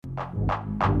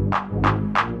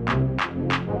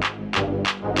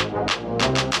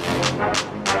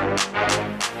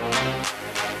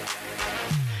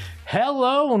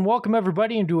Hello and welcome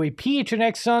everybody into a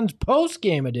PHNX Suns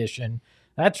post-game edition.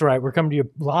 That's right, we're coming to you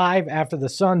live after the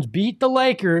Suns beat the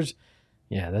Lakers.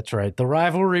 Yeah, that's right, the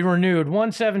rivalry renewed,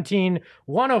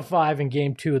 117-105 in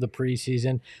Game 2 of the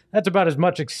preseason. That's about as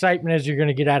much excitement as you're going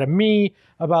to get out of me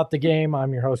about the game.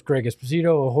 I'm your host, Greg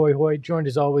Esposito, ahoy hoy, joined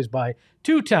as always by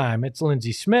two-time, it's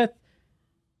Lindsey Smith.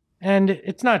 And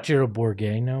it's not Gerald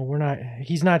Bourguet, no,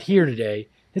 he's not here today.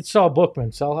 It's Saul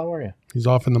Bookman. Saul, how are you? He's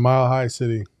off in the Mile High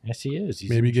City. Yes, he is.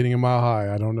 Maybe getting a mile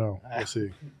high. I don't know. We'll see.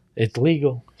 It's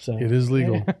legal. So it is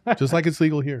legal. Just like it's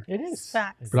legal here. It is.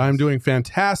 Facts. But I'm doing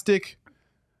fantastic.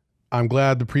 I'm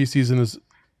glad the preseason is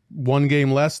one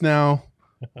game less now.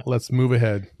 Let's move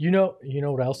ahead. You know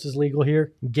what else is legal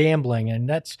here? Gambling. And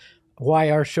that's why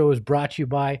our show is brought to you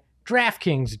by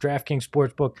DraftKings. DraftKings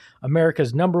Sportsbook,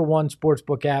 America's #1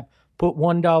 sportsbook app. Put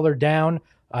 $1 down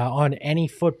on any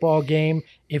football game.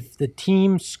 If the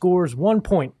team scores 1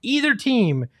 point, either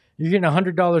team, you're getting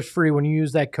 $100 free when you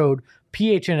use that code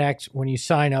PHNX when you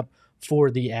sign up for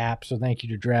the app. So thank you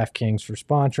to DraftKings for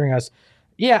sponsoring us.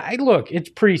 Yeah, look, it's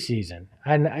preseason,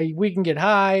 and we can get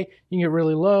high, you can get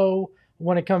really low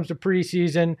when it comes to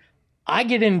preseason. I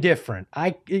get indifferent.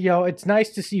 It's nice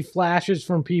to see flashes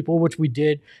from people, which we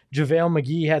did. JaVale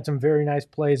McGee had some very nice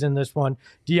plays in this one.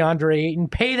 DeAndre Ayton,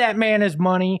 pay that man his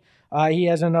money. He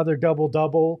has another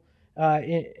double-double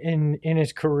in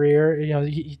his career.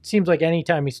 It seems like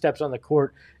anytime he steps on the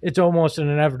court, it's almost an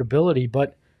inevitability.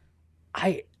 But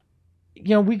you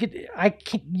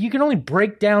can only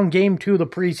break down Game 2 of the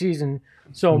preseason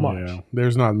so much. Yeah,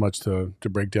 there's not much to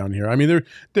break down here. I mean,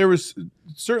 there was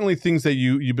certainly things that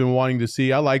you've been wanting to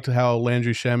see. I liked how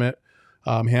Landry Shamet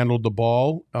handled the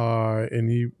ball, and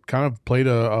he kind of played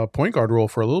a point guard role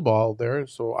for a little while there.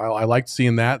 So I liked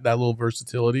seeing that little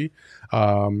versatility.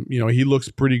 He looks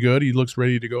pretty good. He looks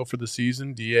ready to go for the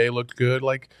season. DA looked good.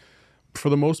 Like, for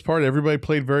the most part, everybody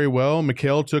played very well.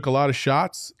 Mikal took a lot of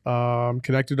shots,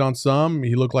 connected on some.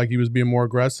 He looked like he was being more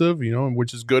aggressive,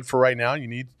 which is good for right now. You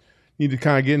need to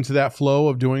kind of get into that flow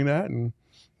of doing that. And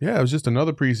yeah, it was just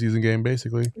another preseason game,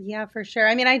 basically. Yeah, for sure.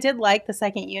 I mean, I did like the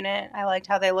second unit. I liked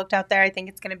how they looked out there. I think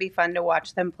it's going to be fun to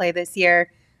watch them play this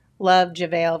year. Love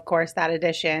JaVale, of course, that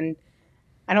addition.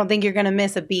 I don't think you're going to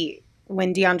miss a beat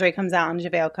when DeAndre comes out and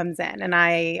JaVale comes in. And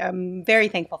I am very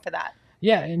thankful for that.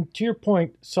 Yeah, and to your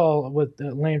point, Saul, with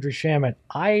Landry Shamet,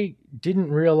 I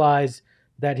didn't realize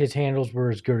that his handles were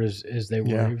as good as they were.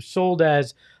 Yeah. He was sold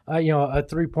as a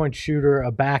three-point shooter,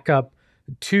 a backup,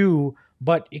 two,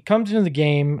 but it comes into the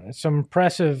game, some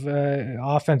impressive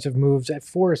offensive moves at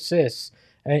 4 assists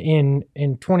in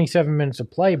 27 minutes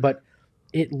of play, but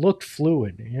it looked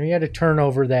fluid. He had a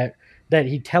turnover that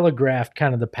he telegraphed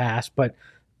kind of the pass, but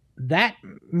that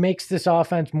makes this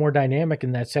offense more dynamic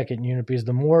in that second unit because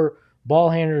the more ball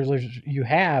handlers you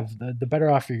have, the better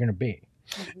off you're going to be.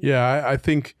 Yeah, I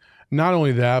think not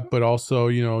only that, but also,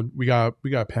 we got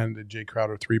patented Jay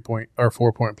Crowder 3-point or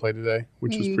 4-point play today,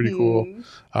 which was pretty cool.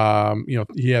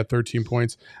 He had 13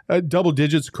 points, double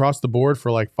digits across the board for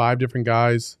like 5 different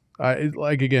guys. They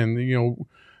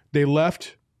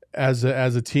left as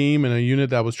a team and a unit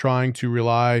that was trying to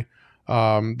rely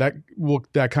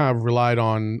that kind of relied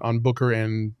on Booker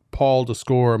and Paul to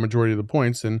score a majority of the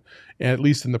points, and at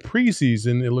least in the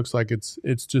preseason, it looks like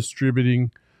it's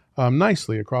distributing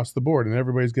nicely across the board, and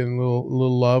everybody's getting a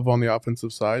little love on the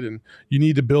offensive side. And you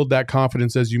need to build that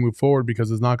confidence as you move forward because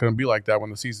it's not going to be like that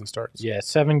when the season starts. Yeah,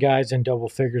 7 guys in double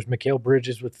figures. Mikal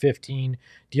Bridges with 15,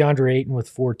 DeAndre Ayton with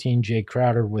 14, Jay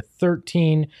Crowder with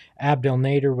 13, Abdel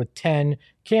Nader with 10,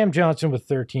 Cam Johnson with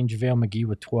 13, JaVale McGee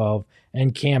with 12,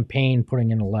 and Cam Payne putting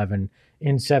in 11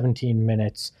 in 17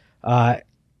 minutes.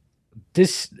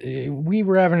 We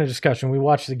were having a discussion. We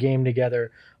watched the game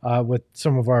together with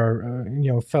some of our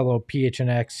fellow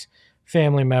PHNX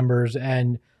family members,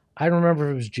 and I don't remember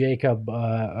if it was Jacob,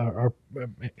 our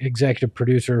executive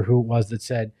producer, who it was that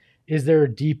said, "Is there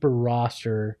a deeper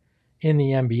roster in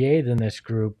the NBA than this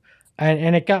group?"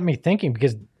 And it got me thinking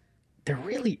because there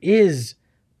really is.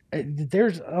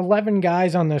 There's 11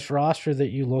 guys on this roster that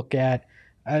you look at,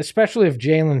 especially if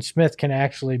Jalen Smith can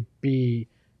actually be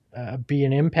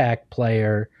an impact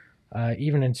player,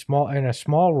 even in a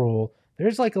small role.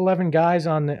 There's like 11 guys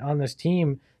on this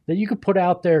team that you could put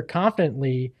out there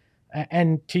confidently.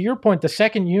 And to your point, the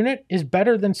second unit is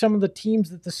better than some of the teams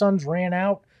that the Suns ran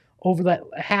out over that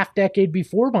half decade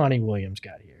before Monty Williams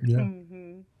got here. Yeah.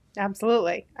 Mm-hmm.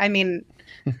 Absolutely. I mean,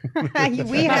 Not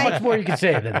much more you can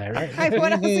say than that, right?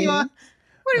 What else do you want?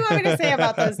 What do you want me to say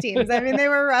about those teams? I mean, they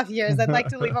were rough years. I'd like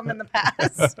to leave them in the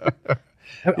past.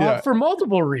 For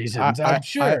multiple reasons, I'm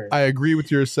sure. I agree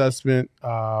with your assessment.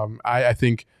 I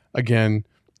think, again,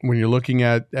 when you're looking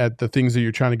at the things that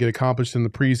you're trying to get accomplished in the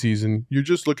preseason, you're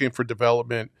just looking for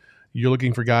development. You're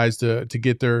looking for guys to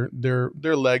get their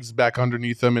legs back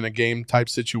underneath them in a game type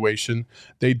situation.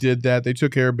 They did that. They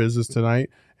took care of business tonight,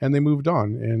 and they moved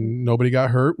on. And nobody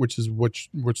got hurt, which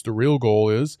the real goal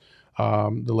is.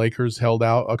 The Lakers held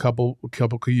out a couple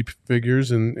key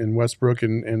figures in Westbrook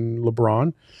and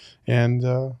LeBron, and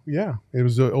it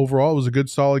was overall it was a good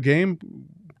solid game.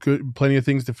 Good, plenty of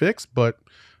things to fix, but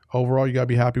overall, you got to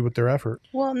be happy with their effort.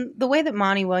 Well, the way that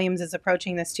Monty Williams is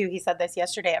approaching this too, he said this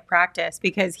yesterday at practice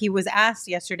because he was asked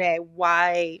yesterday,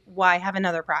 why have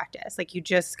another practice? Like, you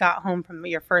just got home from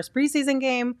your first preseason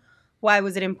game. Why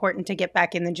was it important to get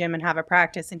back in the gym and have a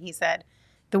practice? And he said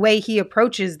the way he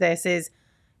approaches this is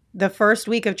the first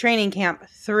week of training camp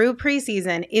through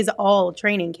preseason is all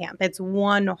training camp. It's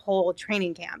one whole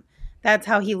training camp. That's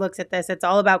how he looks at this. It's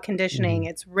all about conditioning.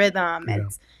 It's rhythm. Yeah.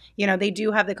 It's, they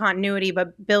do have the continuity,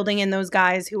 but building in those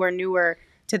guys who are newer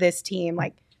to this team,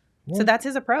 so that's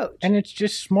his approach. And it's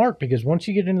just smart because once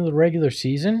you get into the regular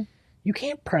season, you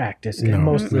can't practice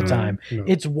most of the time. No.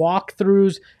 It's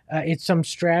walkthroughs, it's some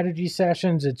strategy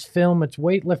sessions, it's film, it's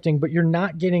weightlifting, but you're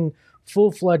not getting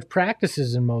full-fledged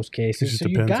practices in most cases.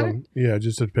 It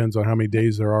just depends on how many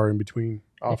days there are in between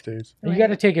off days. You got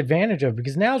to take advantage of it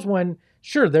because now's when,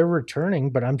 sure, they're returning,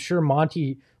 but I'm sure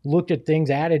Monty looked at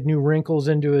things, added new wrinkles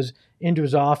into his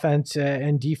offense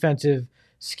and defensive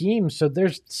schemes. So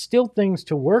there's still things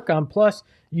to work on. Plus,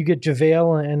 you get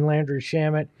JaVale and Landry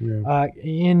Shamet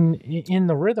in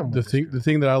the rhythm. The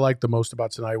thing that I liked the most about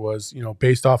tonight was,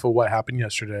 based off of what happened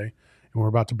yesterday, and we're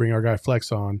about to bring our guy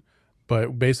Flex on,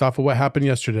 but based off of what happened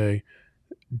yesterday,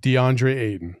 DeAndre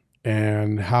Ayton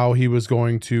and how he was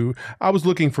going to – I was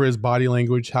looking for his body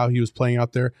language, how he was playing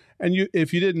out there. And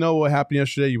if you didn't know what happened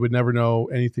yesterday, you would never know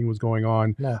anything was going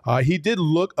on. No. He did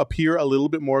appear a little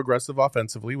bit more aggressive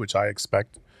offensively, which I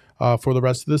expect for the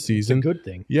rest of the season. It's a good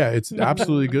thing. Yeah, it's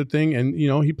absolutely a good thing. And,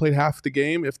 he played half the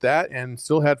game, if that, and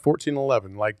still had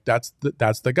 14-11. That's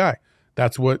the guy.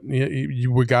 That's what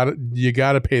you got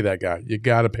to pay that guy. You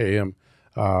got to pay him.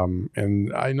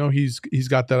 And I know he's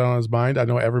got that on his mind. I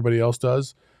know everybody else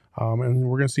does. And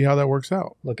we're going to see how that works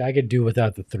out. Look, I could do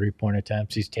without the 3-point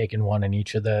attempts. He's taken one in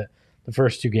each of the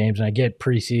first two games, and I get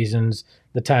preseasons,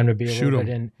 the time to be a little bit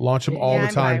in. Launch him all the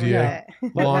time, DA.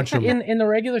 Launch him. In the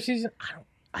regular season,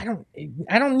 I don't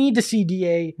need to see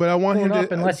DA but I want him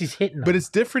up unless he's hitting them. But it's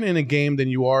different in a game than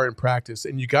you are in practice,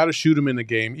 and you got to shoot him in a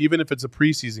game, even if it's a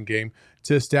preseason game,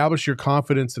 to establish your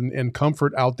confidence and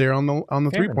comfort out there on the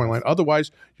 3-point line.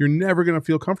 Otherwise, you're never going to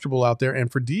feel comfortable out there.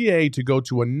 And for DA to go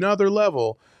to another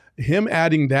level, him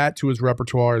adding that to his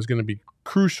repertoire is going to be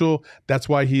crucial. That's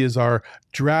why he is our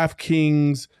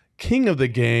DraftKings king of the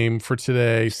game for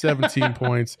today. 17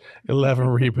 points, 11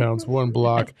 rebounds, 1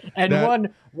 block. And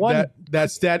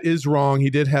that stat is wrong. He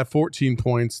did have 14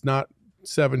 points, not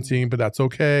 17, but that's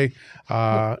okay.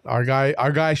 Our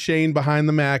guy Shane behind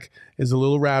the Mac is a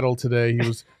little rattled today. He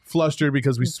was flustered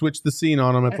because we switched the scene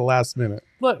on him at the last minute.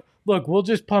 Look, we'll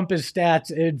just pump his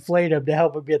stats, inflate him to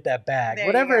help him get that bag.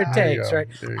 Whatever it takes, right?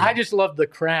 I just love the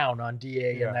crown on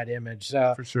DA in that image.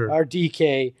 So for sure. Our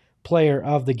DK player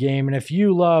of the game. And if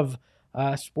you love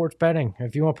sports betting,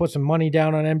 if you want to put some money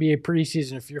down on NBA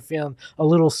preseason, if you're feeling a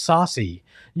little saucy,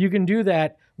 you can do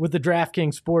that with the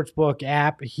DraftKings Sportsbook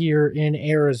app here in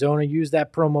Arizona. Use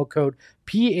that promo code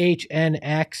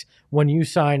PHNX when you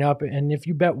sign up. And if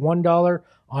you bet $1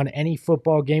 on any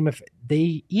football game, if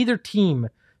either team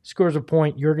scores a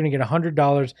point, you're going to get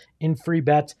 $100 in free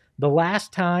bets. The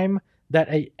last time that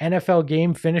an NFL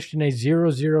game finished in a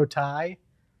 0-0 tie,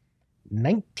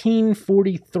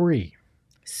 1943.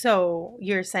 So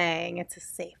you're saying it's a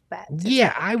safe bet?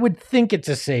 Yeah, I would think it's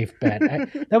a safe bet.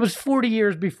 That was 40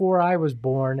 years before I was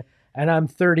born, and I'm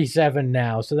 37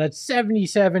 now. So that's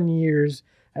 78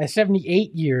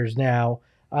 years now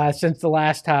since the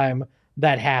last time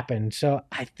that happened. So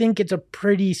I think it's a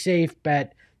pretty safe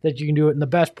bet that you can do it. And the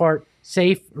best part,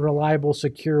 safe, reliable,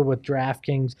 secure with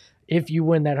DraftKings. If you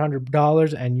win that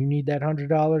 $100 and you need that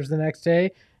 $100 the next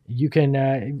day, you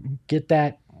can get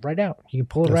that right out. You can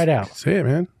pull it right out. Say it,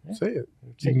 man. Yeah. Say it.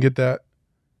 You can get that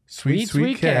sweet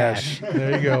cash.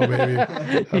 There you go, baby.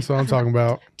 That's what I'm talking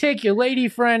about. Take your lady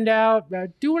friend out.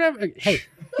 Do whatever. Hey,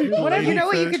 whatever. You know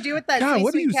what you could do with that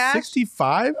sweet cash?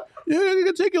 65? Yeah, you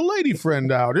can take your lady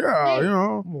friend out.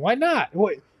 Yeah, Why not?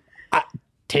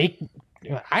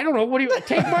 I don't know. What do you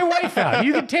take my wife out?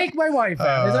 You can take my wife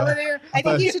out. Is that what they're? I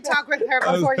think you should talk with her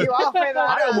before you offer that.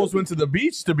 I almost went to the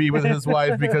beach to be with his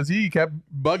wife because he kept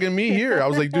bugging me here. I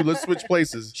was like, dude, let's switch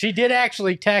places. She did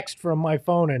actually text from my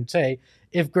phone and say,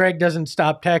 if Greg doesn't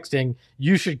stop texting,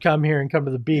 you should come here and come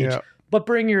to the beach. Yeah. But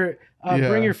bring your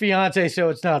fiance so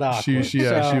it's not awkward.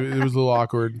 It was a little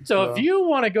awkward. So if you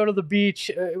want to go to the beach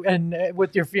and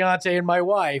with your fiance and my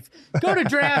wife, go to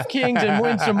DraftKings and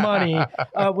win some money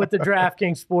with the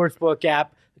DraftKings Sportsbook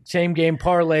app. Same game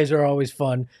parlays are always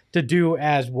fun to do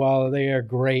as well. They are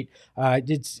great.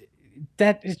 It's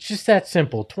just that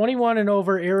simple. 21 and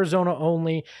over, Arizona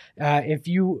only. If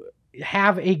you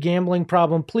have a gambling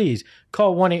problem, please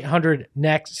call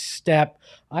 1-800-NEXT-STEP.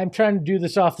 I'm trying to do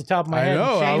this off the top of my head. I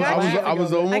know. Shane, I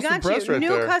was almost impressed right New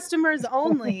there. customers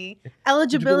only.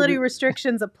 Eligibility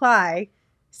restrictions apply.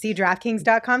 See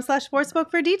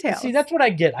DraftKings.com/sportsbook for details. See, that's what I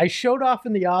get. I showed off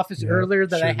in the office earlier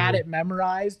that I had it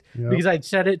memorized because I'd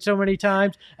said it so many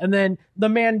times. And then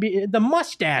the the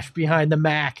mustache behind the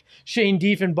Mac, Shane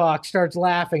Diefenbach, starts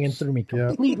laughing and threw me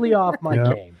completely off my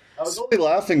game. I was only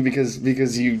laughing because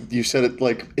you said it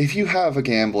like, if you have a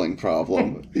gambling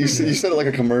problem, you said it like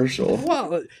a commercial.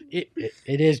 Well, it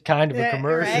is kind of a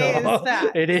commercial.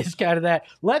 Right, it is kind of that.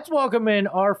 Let's welcome in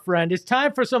our friend. It's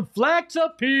time for some Flex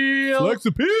Appeal. Flex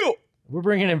Appeal. We're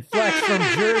bringing in Flex from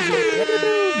Jersey.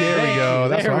 There we go.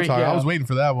 That's what I'm talking. I was waiting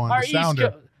for that one.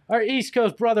 Our East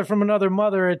Coast brother from another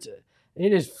mother. It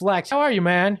is Flex. How are you,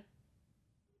 man?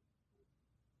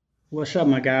 What's up,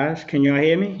 my guys? Can y'all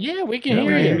hear me? Yeah, we can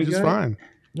hear you. Just fine.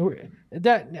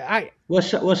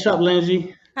 What's up,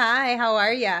 Lindsay? Hi, how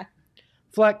are ya?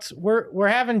 Flex, we're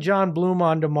having John Bloom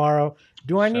on tomorrow.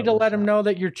 Do I need to let him know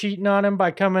that you're cheating on him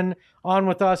by coming on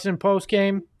with us in post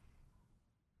game?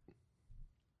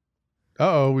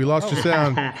 We lost your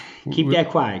sound. Keep that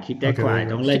quiet. Keep that quiet.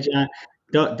 Don't let John.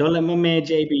 Don't let my man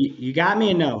JB. You got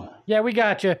me or no? Yeah, we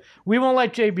got you. We won't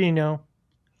let JB know.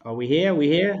 Are we here? We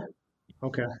here?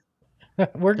 Okay.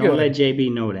 We're good. Don't let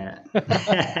JB know that.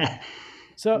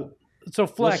 So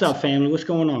Flex. What's up, family? What's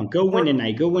going on? Go win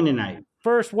tonight.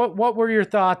 First, what were your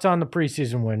thoughts on the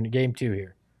preseason win, game 2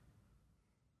 here?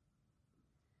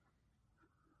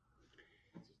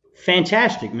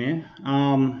 Fantastic, man.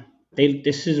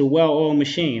 This is a well-oiled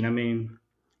machine. I mean,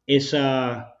 it's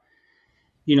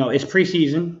it's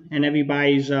preseason and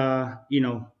everybody's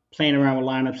playing around with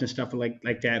lineups and stuff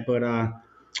like that. But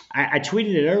I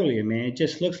tweeted it earlier, man. It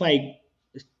just looks like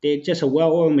they're just a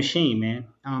well-oiled machine, man.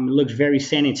 It looks very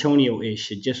San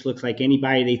Antonio-ish. It just looks like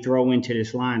anybody they throw into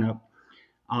this lineup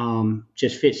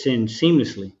just fits in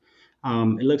seamlessly.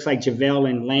 It looks like JaVale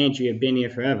and Landry have been here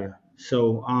forever.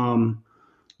 So,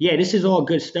 this is all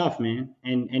good stuff, man.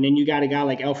 And then you got a guy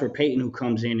like Elfrid Payton who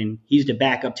comes in and he's the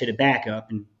backup to the backup.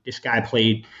 And this guy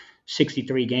played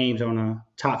 63 games on a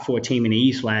top 4 team in the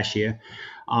East last year.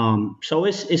 So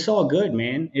it's all good,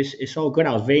 man. It's all good.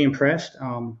 I was very impressed.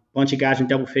 Bunch of guys in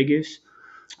double figures,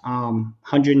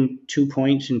 102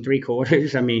 points in 3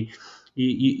 quarters. I mean,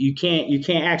 you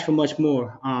can't ask for much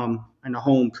more in a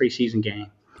home preseason game.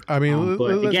 I mean,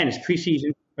 but again, it's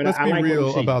preseason. But let's be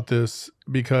real about this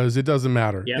because it doesn't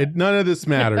matter. Yep. None of this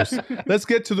matters. Let's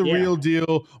get to the real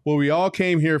deal. What we all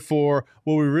came here for.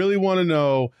 What we really want to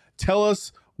know. Tell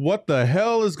us what the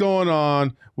hell is going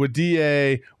on with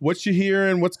DA. What you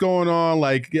hearing? What's going on?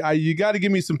 Like, you got to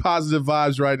give me some positive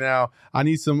vibes right now. I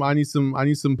need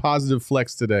some positive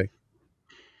flex today.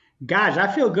 Guys,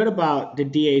 I feel good about the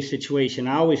DA situation.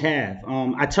 I always have.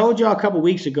 I told y'all a couple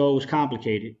weeks ago it was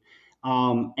complicated.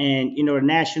 And the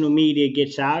national media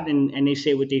gets out and they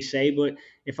say what they say. But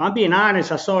if I'm being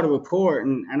honest, I saw the report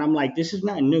and I'm like, this is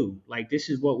nothing new. Like, this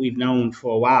is what we've known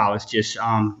for a while. It's just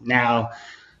now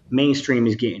mainstream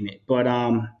is getting it. But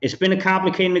it's been a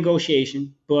complicated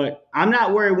negotiation. But I'm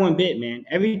not worried one bit, man.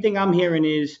 Everything I'm hearing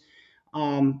is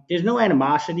there's no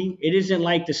animosity. It isn't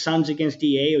like the Suns against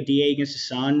DA or DA against the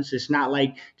Suns. It's not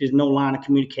like there's no line of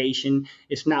communication.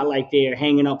 It's not like they're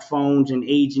hanging up phones and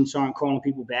agents aren't calling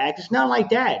people back. It's not like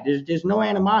that. There's no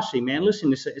animosity, man.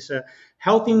 Listen, it's a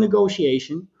healthy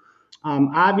negotiation.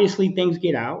 Obviously, things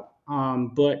get out,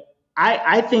 but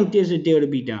I think there's a deal to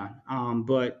be done.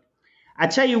 But I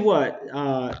tell you what,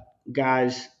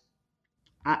 guys,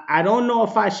 I don't know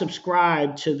if I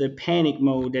subscribe to the panic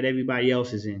mode that everybody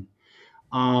else is in.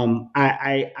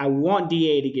 I want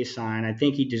DA to get signed. I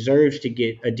think he deserves to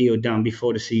get a deal done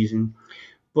before the season.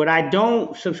 But I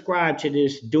don't subscribe to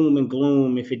this doom and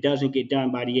gloom. If it doesn't get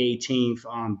done by the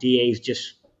 18th, DA is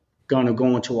just going to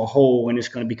go into a hole and it's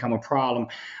going to become a problem.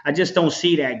 I just don't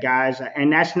see that, guys.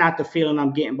 And that's not the feeling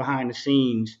I'm getting behind the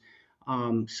scenes.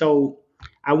 So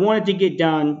I want it to get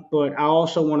done, but I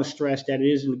also want to stress that it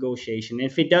is a negotiation.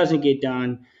 If it doesn't get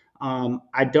done,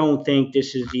 I don't think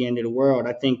this is the end of the world.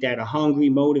 I think that a hungry,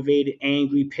 motivated,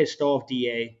 angry, pissed off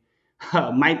DA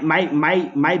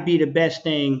might be the best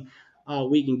thing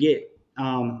we can get,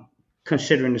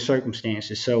 considering the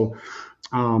circumstances. So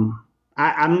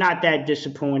I'm not that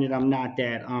disappointed. I'm not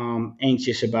that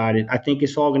anxious about it. I think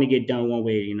it's all going to get done one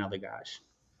way or another, guys.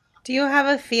 Do you have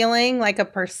a feeling, like a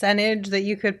percentage that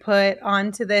you could put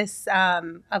onto this,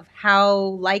 of how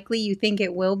likely you think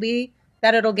it will be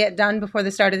that it'll get done before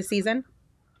the start of the season?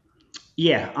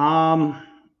 Yeah.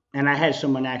 And I had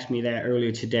someone ask me that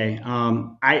earlier today.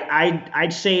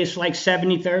 I'd say it's like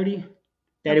 70-30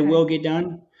 that it will get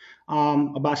done.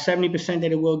 About 70%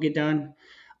 that it will get done.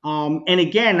 And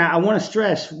again, I want to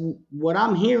stress what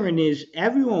I'm hearing is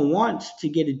everyone wants to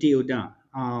get a deal done.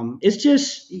 It's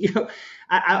just,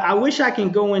 I wish I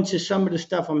can go into some of the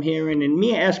stuff I'm hearing. And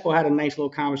me and Espo had a nice little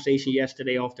conversation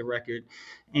yesterday off the record,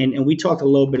 and we talked a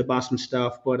little bit about some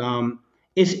stuff. But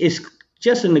it's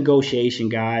just a negotiation,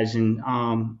 guys. And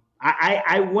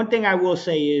I one thing I will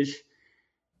say is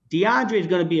DeAndre is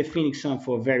going to be a Phoenix Sun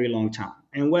for a very long time.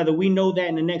 And whether we know that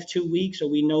in the next 2 weeks or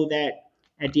we know that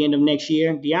at the end of next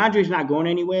year, DeAndre's not going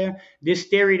anywhere. This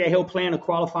theory that he'll play on a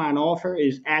qualifying offer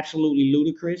is absolutely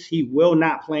ludicrous. He will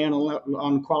not play on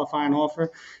a qualifying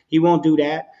offer. He won't do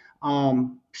that.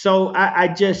 So I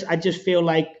just feel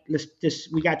like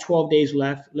we got 12 days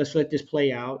left. Let's let this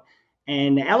play out.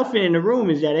 And the elephant in the room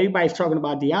is that everybody's talking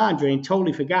about DeAndre and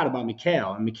totally forgot about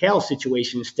Mikal. And Mikal's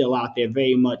situation is still out there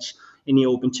very much in the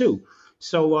open too.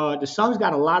 So the Suns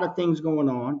got a lot of things going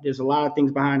on. There's a lot of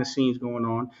things behind the scenes going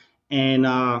on. And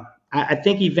I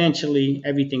think eventually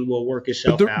everything will work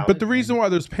itself out. But the reason why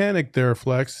there's panic there,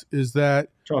 Flex, is that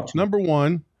number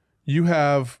one, you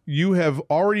have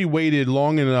already waited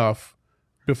long enough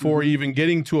before even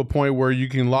getting to a point where you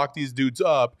can lock these dudes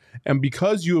up. And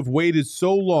because you have waited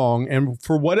so long, and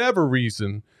for whatever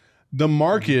reason, the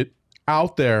market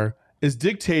out there is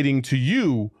dictating to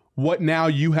you what now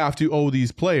you have to owe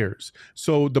these players.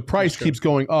 So the price keeps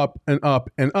going up and up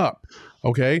and up.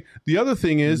 Okay. The other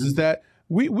thing is that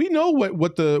we know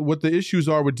what the issues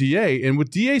are with DA, and with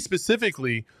DA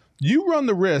specifically, you run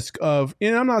the risk of,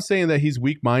 and I'm not saying that he's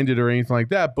weak-minded or anything like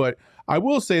that, but I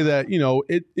will say that,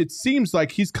 it seems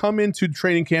like he's come into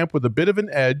training camp with a bit of an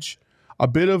edge, a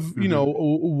bit of,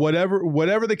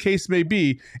 whatever the case may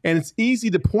be. And it's easy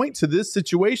to point to this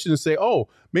situation and say, oh,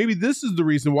 maybe this is the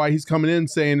reason why he's coming in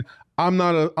saying, I'm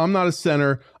not a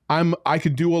center. I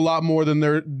could do a lot more than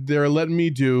they're letting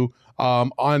me do. On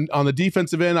the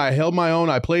defensive end, I held my own.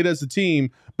 I played as a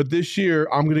team, but this year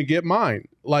I'm going to get mine.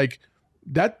 Like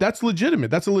that's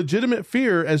legitimate. That's a legitimate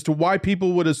fear as to why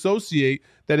people would associate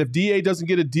that if DA doesn't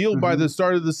get a deal by the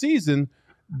start of the season,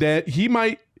 that he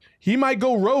might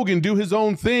go rogue and do his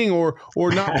own thing or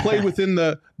not play within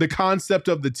the concept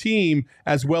of the team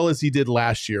as well as he did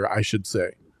last year, I should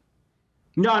say.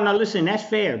 No, listen, that's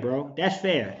fair, bro. That's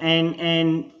fair.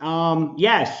 And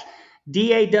yes,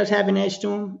 DA does have an edge to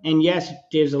him. And yes,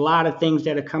 there's a lot of things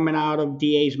that are coming out of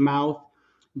DA's mouth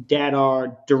that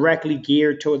are directly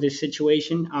geared toward this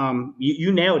situation.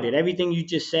 You nailed it. Everything you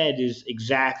just said is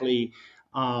exactly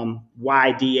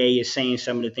why DA is saying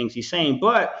some of the things he's saying.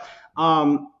 But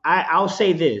I'll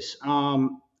say this.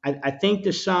 I think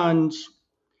the Suns,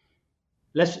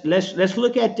 let's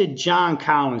look at the John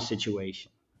Collins situation.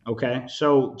 Okay,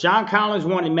 so John Collins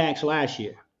wanted Max last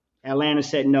year. Atlanta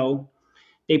said no.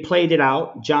 They played it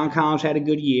out. John Collins had a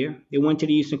good year. They went to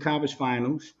the Eastern Conference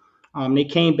Finals. They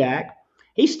came back.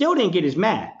 He still didn't get his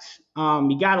max.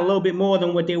 He got a little bit more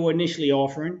than what they were initially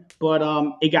offering, but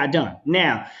it got done.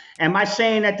 Now, am I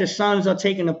saying that the Suns are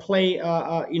taking a page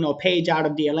out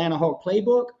of the Atlanta Hawk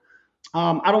playbook?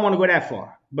 I don't want to go that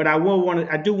far, but I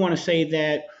do want to say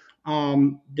that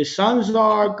the Suns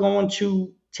are going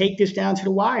to take this down to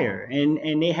the wire,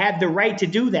 and they have the right to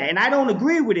do that. And I don't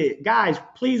agree with it, guys.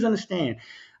 Please understand.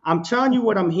 I'm telling you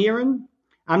what I'm hearing.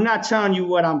 I'm not telling you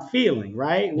what I'm feeling,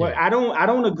 right? Yeah. Well, I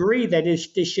don't agree that this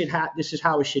is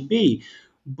how it should be.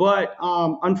 But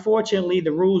unfortunately,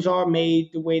 the rules are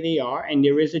made the way they are, and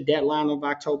there is a deadline of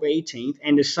October 18th,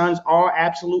 and the Suns are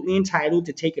absolutely entitled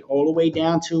to take it all the way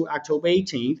down to October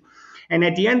 18th. And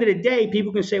at the end of the day,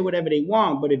 people can say whatever they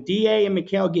want, but if DA and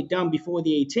Mikal get done before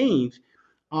the 18th,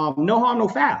 no harm, no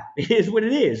foul. It is what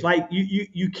it is. Like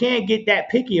you can't get that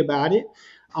picky about it.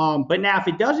 But now if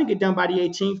it doesn't get done by the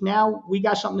 18th, now we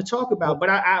got something to talk about. But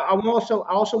I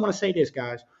also want to say this,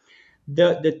 guys.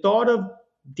 The thought of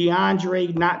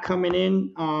DeAndre not coming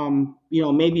in,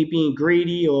 maybe being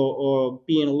greedy or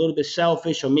being a little bit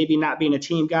selfish or maybe not being a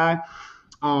team guy,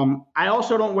 I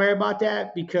also don't worry about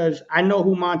that because I know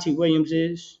who Monty Williams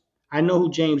is. I know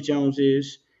who James Jones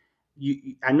is.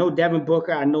 I know Devin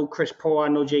Booker. I know Chris Paul. I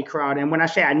know Jay Crowder. And when I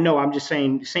say I know, I'm just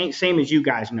saying same as you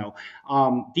guys know.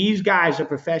 These guys are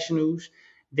professionals.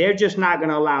 They're just not going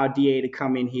to allow DA to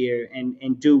come in here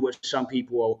and do what some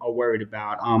people are worried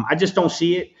about. I just don't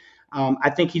see it. I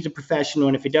think he's a professional,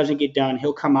 and if it doesn't get done,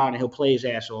 he'll come out and he'll play his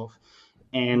ass off.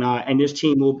 And this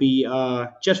team will be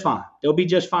just fine. They'll be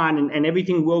just fine, and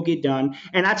everything will get done.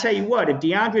 And I tell you what, if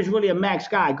DeAndre is really a max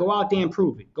guy, go out there and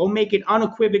prove it. Go make it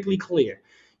unequivocally clear.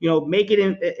 Make it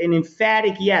an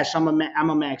emphatic yes. I'm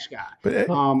a max guy,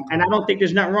 and I don't think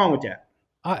there's nothing wrong with that.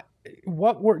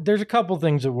 There's a couple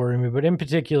things that worry me, but in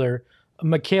particular,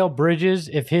 Mikal Bridges,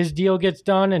 if his deal gets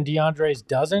done and DeAndre's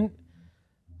doesn't,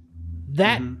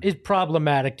 that is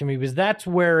problematic to me because that's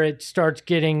where it starts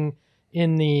getting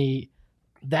in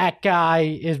that guy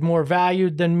is more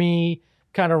valued than me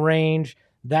kind of range.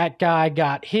 That guy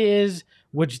got his,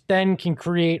 which then can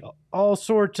create all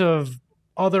sorts of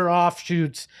other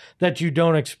offshoots that you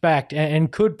don't expect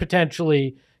and could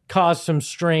potentially cause some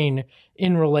strain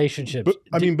in relationships.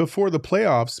 But, before the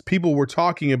playoffs, people were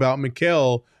talking about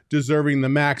Mikal deserving the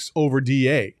max over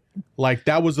DA. Like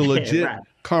that was a legit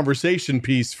conversation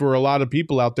piece for a lot of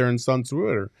people out there in Suns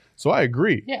Twitter. So I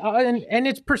agree. Yeah, and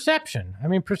it's perception.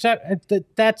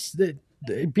 That's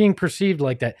being perceived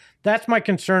like that. That's my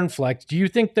concern, Flex. Do you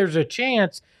think there's a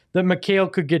chance that Mikal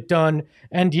could get done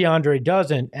and DeAndre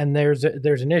doesn't, and there's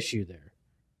an issue there?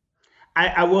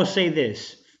 I will say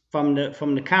this from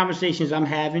the conversations I'm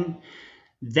having.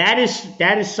 That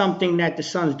is something that the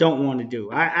Suns don't want to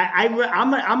do. I'm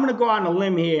going to go out on a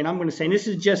limb here, and I'm going to say, and this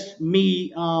is just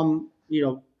me,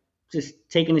 just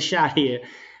taking a shot here.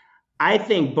 I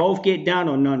think both get done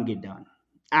or none get done.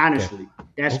 Honestly,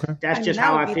 that's just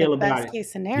how I feel about it. Best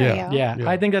case scenario. Yeah.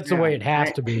 I think that's the way it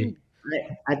has to be.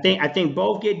 I think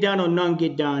both get done or none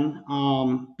get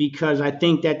done, because I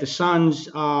think that the Suns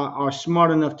are smart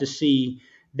enough to see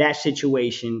that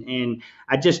situation, and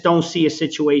I just don't see a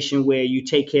situation where you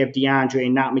take care of DeAndre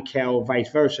and not Mikal, or vice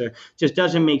versa. Just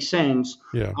doesn't make sense.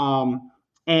 Yeah.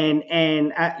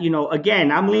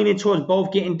 Again, I'm leaning towards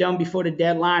both getting done before the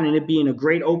deadline and it being a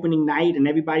great opening night and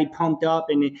everybody pumped up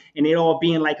and it all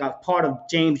being like a part of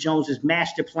James Jones's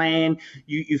master plan.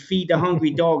 You feed the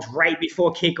hungry dogs right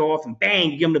before kickoff and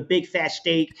bang, you give them the big fat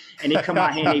steak and they come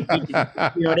out here and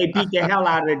they beat the hell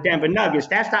out of the Denver Nuggets.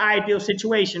 That's the ideal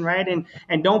situation, right?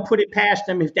 And don't put it past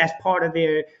them if that's part of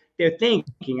their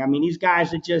thinking. These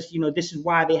guys are just, this is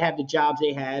why they have the jobs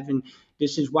they have, and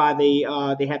this is why they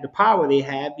have the power they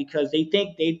have, because they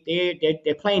think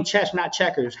they're playing chess, not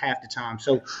checkers, half the time.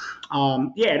 So,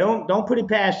 don't put it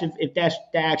past if that's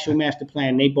the actual master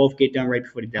plan. They both get done right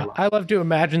before the deadline. I love to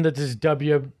imagine that this is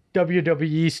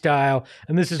WWE style,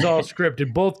 and this is all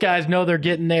scripted. Both guys know they're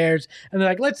getting theirs, and they're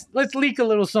like, let's leak a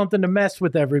little something to mess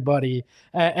with everybody,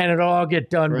 and it'll all get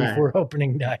done before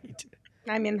opening night.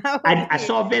 I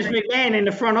saw Vince McMahon in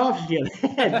the front office the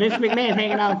other Vince McMahon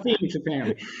hanging out in Phoenix,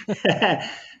 apparently.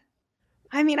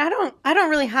 I don't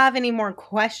really have any more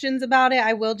questions about it.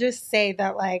 I will just say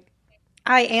that,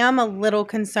 I am a little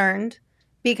concerned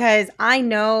because I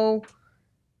know,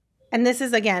 and this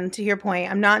is, again, to your point,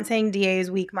 I'm not saying DA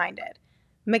is weak-minded.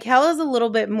 Mikal is a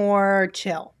little bit more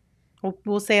chill.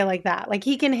 We'll say it like that.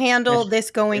 He can handle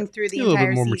this going through the entire season. A little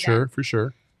bit more mature, for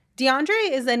sure.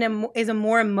 DeAndre is a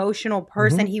more emotional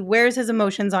person. He wears his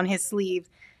emotions on his sleeve.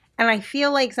 And I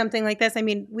feel like something like this,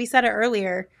 we said it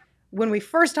earlier when we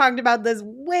first talked about this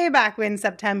way back in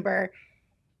September.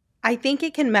 I think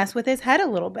it can mess with his head a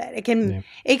little bit. It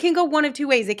can go one of two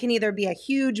ways. It can either be a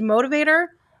huge motivator,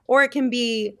 or it can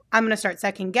be, I'm going to start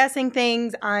second guessing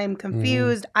things. I'm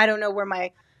confused. I don't know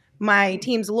where my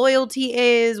team's loyalty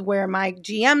is, where my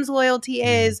GM's loyalty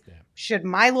is. Should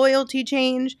my loyalty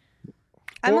change?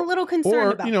 I'm a little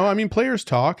concerned about that. Players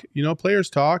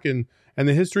talk, and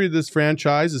the history of this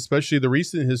franchise, especially the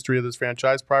recent history of this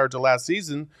franchise prior to last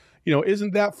season,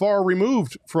 isn't that far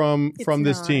removed from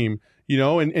this team,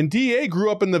 and DA grew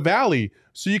up in the Valley.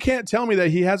 So you can't tell me that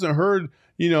he hasn't heard,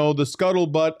 the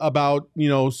scuttlebutt about,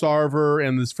 Sarver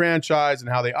and this franchise and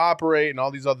how they operate and all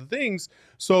these other things.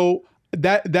 So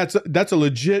that's a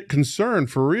legit concern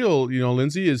for real,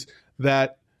 Lindsay, is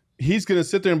that he's going to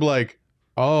sit there and be like,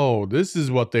 oh, this is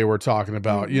what they were talking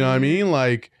about. You know what I mean?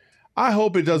 I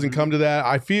hope it doesn't come to that.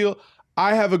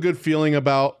 I have a good feeling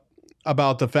about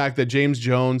the fact that James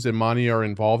Jones and Monty are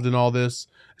involved in all this,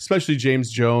 especially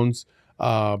James Jones.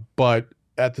 But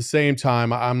at the same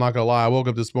time, I'm not going to lie. I woke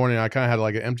up this morning and I kind of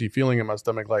had an empty feeling in my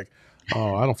stomach, I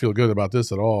don't feel good about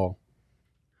this at all.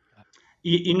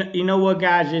 You know what,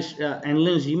 guys? And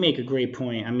Lindsay, you make a great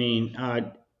point. I mean,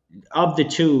 of the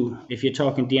two, if you're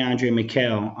talking DeAndre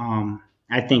Mikel,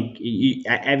 I think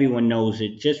everyone knows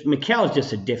it. Just Mikel's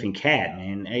just a different cat,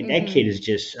 man. That kid is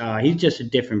just he's just a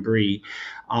different breed.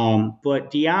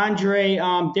 But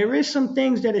DeAndre, there is some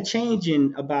things that are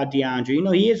changing about DeAndre. You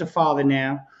know, he is a father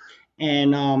now,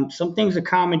 and some things are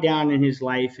calming down in his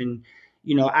life. And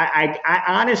you know, I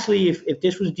honestly, if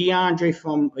this was DeAndre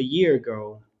from a year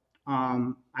ago,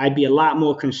 I'd be a lot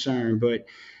more concerned. But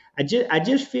I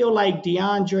just feel like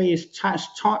DeAndre is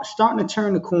starting to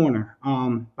turn the corner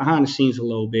behind the scenes a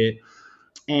little bit.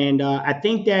 And I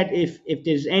think that if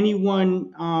there's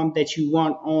anyone that you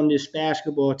want on this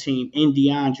basketball team in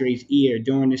DeAndre's ear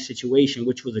during this situation,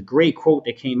 which was a great quote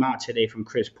that came out today from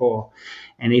Chris Paul.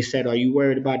 And they said, "Are you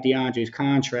worried about DeAndre's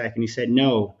contract?" And he said,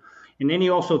 "No." And then he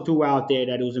also threw out there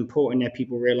that it was important that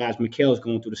people realize Mikel's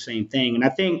going through the same thing. And I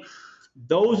think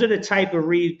those are the type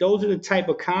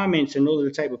of comments, and those are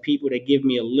the type of people that give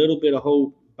me a little bit of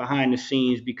hope behind the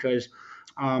scenes, because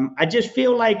I just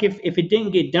feel like if it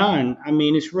didn't get done, I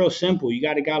mean, it's real simple. You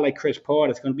got a guy like Chris Paul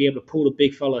that's going to be able to pull the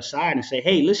big fella aside and say,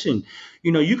 "Hey, listen,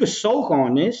 you know, you could soak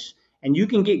on this and you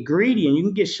can get greedy and you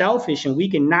can get selfish, and we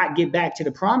can not get back to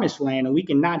the promised land, and we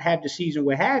can not have the season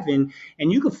we're having,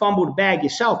 and you can fumble the bag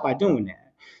yourself by doing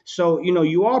that." So, you know,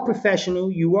 you are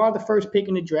professional. You are the first pick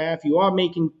in the draft. You are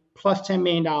making plus $10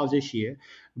 million this year.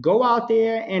 Go out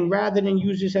there and, rather than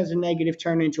use this as a negative,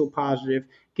 turn it into a positive,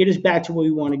 get us back to where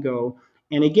we want to go.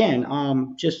 And again,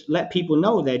 just let people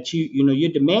know that you know, you're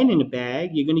demanding the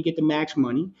bag, you're going to get the max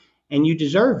money, and you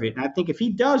deserve it. And I think if he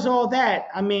does all that,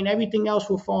 I mean, everything else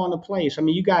will fall into place. I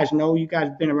mean, you guys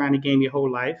have been around the game your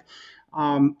whole life.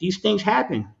 These things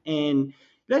happen. And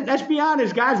let's be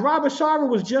honest, guys. Robert Sarver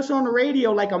was just on the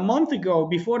radio like a month ago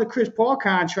before the Chris Paul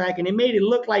contract, and it made it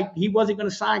look like he wasn't going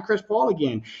to sign Chris Paul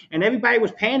again. And everybody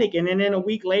was panicking, and then a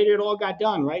week later, it all got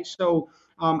done, right? So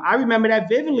I remember that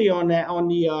vividly on the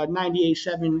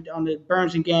 98.7 on the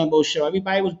Burns and Gamble show.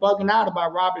 Everybody was bugging out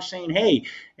about Robert saying, "Hey,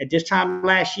 at this time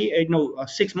last year,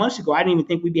 6 months ago, I didn't even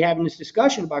think we'd be having this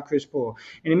discussion about Chris Paul."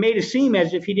 And it made it seem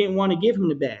as if he didn't want to give him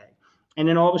the bag. And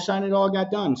then all of a sudden, it all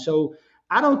got done. So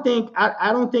I don't think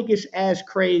it's as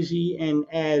crazy and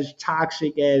as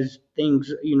toxic as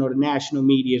things, you know, the national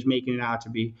media is making it out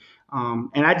to be.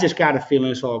 And I just got a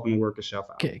feeling it's all going to work itself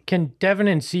out. Can Devin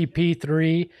and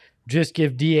CP3 just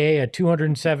give DA a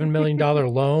 $207 million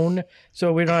loan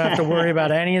so we don't have to worry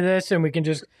about any of this, and we can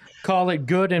just call it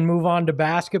good and move on to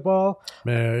basketball?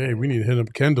 Man, hey, we need to hit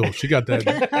up Kendall. She got that.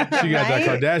 She got that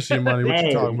Kardashian money. What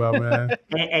you talking about, man?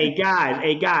 Hey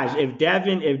guys. If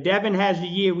Devin has the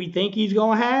year we think he's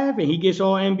gonna have, and he gets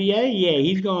all NBA, yeah,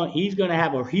 he's gonna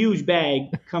have a huge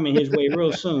bag coming his way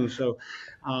real soon. So,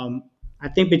 I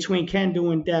think between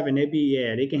Kendall and Devin,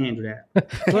 they can handle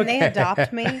that. Can they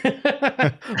adopt me?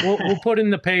 We'll put in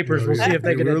the papers. We'll see if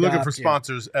they can. We're looking for you.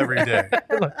 sponsors every day.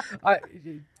 Look,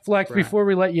 Flex, before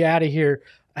we let you out of here,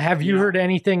 have you heard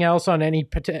anything else on any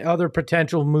other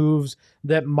potential moves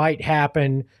that might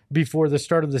happen before the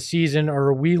start of the season, or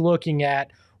are we looking at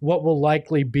what will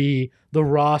likely be the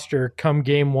roster come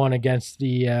game one against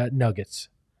the Nuggets?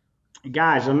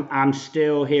 Guys, I'm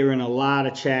still hearing a lot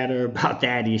of chatter about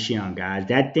Thaddeus Young, guys.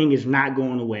 That thing is not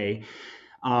going away.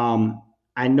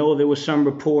 I know there were some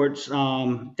reports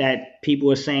that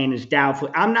people are saying is doubtful.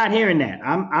 I'm not hearing that.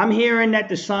 I'm hearing that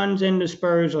the Suns and the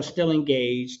Spurs are still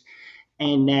engaged,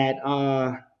 and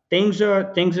that things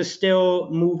are still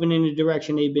moving in the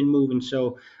direction they've been moving.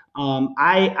 So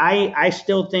I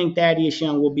still think Thaddeus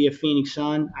Young will be a Phoenix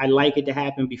Sun. I'd like it to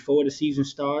happen before the season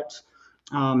starts.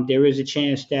 There is a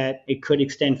chance that it could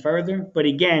extend further. But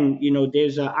again, you know,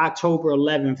 there's an October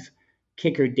 11th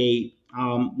kicker date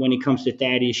when it comes to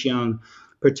Thaddeus Young,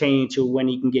 pertaining to when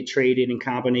he can get traded in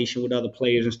combination with other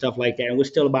players and stuff like that. And we're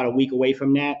still about a week away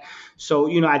from that. So,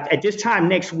 you know, at this time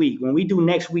next week, when we do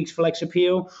next week's Flex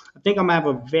Appeal, I think I'm going to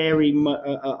have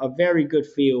a very good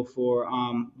feel for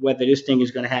whether this thing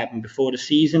is going to happen before the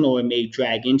season or it may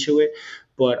drag into it.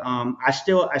 But I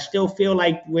still feel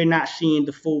like we're not seeing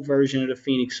the full version of the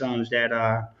Phoenix Suns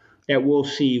that we'll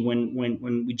see when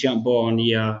we jump ball on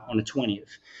the 20th.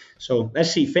 So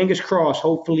let's see. Fingers crossed.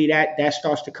 Hopefully that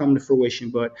starts to come to fruition.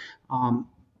 But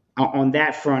on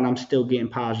that front, I'm still getting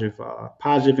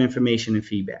positive information and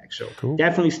feedback. So cool.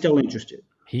 Definitely still interested.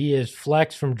 He is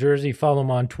Flex from Jersey. Follow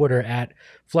him on Twitter at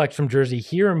Flex from Jersey.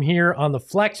 Hear him here on the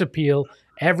Flex Appeal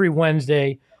every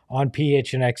Wednesday on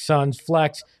PHNX Suns.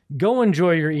 Flex, go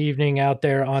enjoy your evening out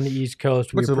there on the East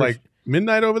Coast. What's it like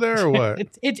midnight over there or what?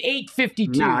 It's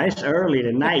 8:52. Nah, it's early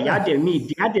tonight. Y'all did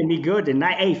me good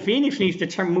tonight. Hey, Phoenix needs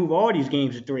to move all these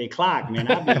games at 3:00,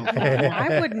 man. I'll be on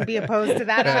I wouldn't be opposed to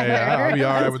that Yeah, either. yeah, I'll be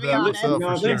all right Let's with be that honest. myself,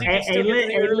 for sure. Lindsay can still get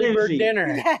the early bird Lindsay.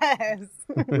 dinner. Yes.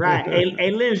 Right.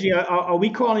 Hey, Lindsay, are we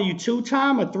calling you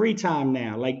 2-time or 3-time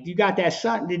now? Like you got that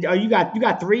son? You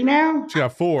got 3 now? She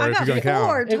got 4 I if got you're gonna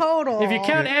 4 count. total. If you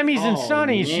count Emmys and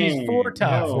Sonny's, she's man.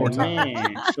 4-time. Oh,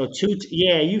 man. So 2.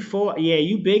 Yeah, you 4. Yeah,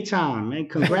 you big time, man.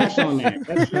 Congrats on that.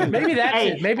 Maybe that's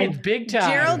Hey, it. Maybe it's big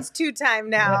time. Gerald's 2-time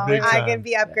now. Big I time. can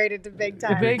be upgraded to big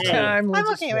time. Big time. I'm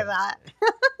okay with that.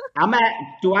 I'm at.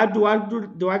 Do I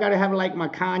gotta have like my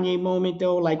Kanye moment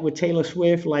though, like with Taylor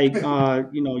Swift, like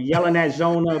yelling at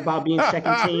Zona about being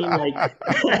second team? Like,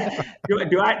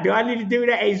 do I need to do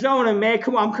that? Hey Zona, man,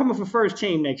 come on, I'm coming for first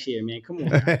team next year, man. Come on,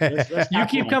 let's You stop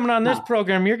keep playing. coming on this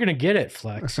program, you're gonna get it,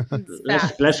 Flex.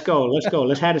 Let's go.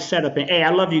 Let's have a setup. And hey, I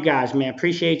love you guys, man.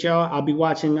 Appreciate y'all. I'll be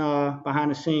watching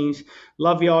behind the scenes.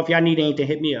 Love y'all. If y'all need anything,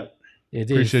 hit me up. It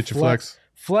is Appreciate you, Flex.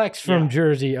 Flex from Yeah.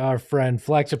 Jersey, our friend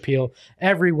Flex Appeal,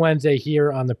 every Wednesday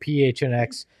here on the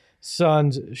PHNX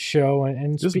Suns show.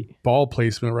 And This ball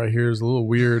placement right here is a little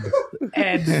weird.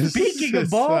 speaking of It's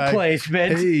ball like,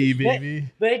 placement, Hey,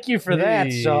 baby. thank you for that.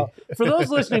 Hey. So, for those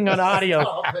listening on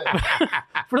audio,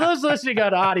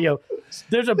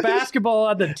 there's a basketball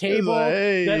on the table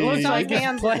Hey. that looks Saul's like it's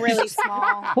hands look really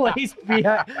small. placed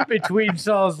between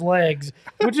Saul's legs,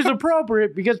 which is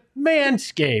appropriate because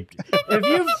Manscaped.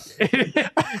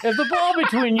 If the ball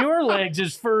between your legs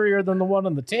is furrier than the one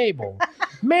on the table,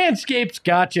 Manscaped's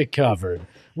got you covered.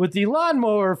 With the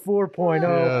Lawnmower 4.0,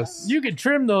 Yes. you can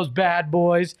trim those bad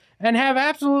boys and have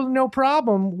absolutely no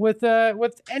problem with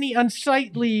any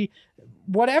unsightly,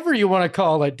 whatever you want to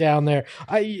call it down there.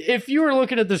 If you were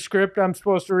looking at the script I'm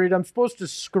supposed to read, I'm supposed to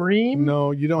scream.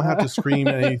 No, you don't have to scream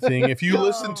anything. If you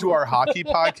listen to our hockey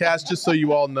podcast, just so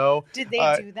you all know. Did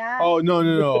they do that? Oh,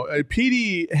 no.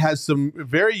 PD has some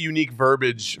very unique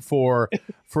verbiage for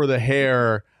the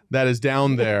hair that is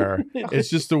down there. It's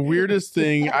just the weirdest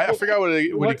thing. I forgot what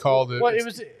he called it. What it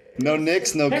was. No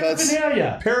nicks, no cuts.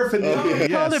 Paraphernalia. Paraphernalia. They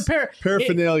called Yes. it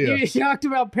Paraphernalia. You talked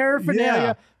about paraphernalia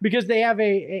Yeah. because they have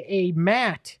a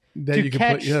mat That to you can play-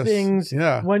 catch yes. things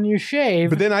Yeah. when you shave.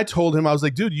 But then I told him, I was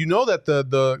like, dude, you know that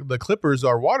the clippers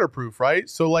are waterproof, right?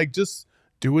 So like just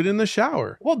do it in the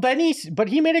shower. Well, then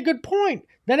he made a good point.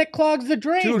 Then it clogs the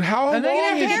drain. Dude, how And then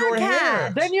long you is have your hair hair?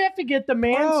 cat. Then you have to get the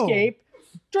Manscaped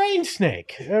drain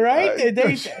snake. All right,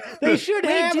 they should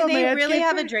Wait, have do a they Manscaped. really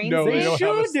have a drain No, They they snake?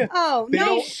 don't have should. Oh, They no.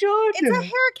 don't- should. It's a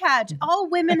hair catch. All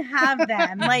women have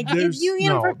them. Like, if There's- you get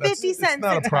them for that's- 50 cents. It's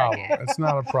not a problem. It's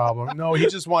not a problem. No, he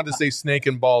just wanted to say snake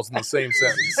and balls in the same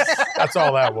sentence. That's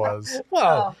all that was.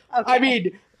 Well, Oh, okay. I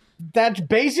mean, that's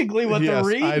basically what Yes, the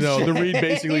read. I know. The read says.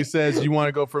 basically says you want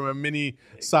to go from a mini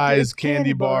size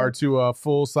candy bar to a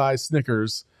full size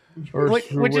Snickers or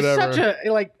which whatever. is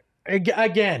such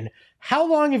again. How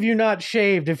long have you not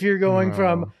shaved if you're going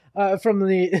from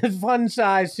the fun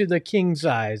size to the king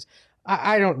size?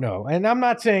 I don't know, and I'm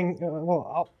not saying.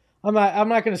 I'm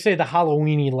not going to say the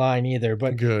Halloweeny line either.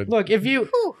 But Good. look, if you,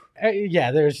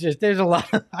 there's a lot.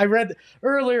 I read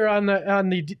earlier on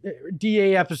the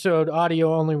DA episode,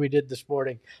 audio only, we did this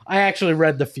morning. I actually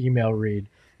read the female read.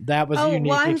 That was a Oh,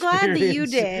 unique well, I'm glad that you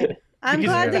experience. did. I'm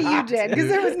Because glad they're that you hot. did because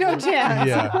there was no chance.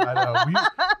 Yeah, I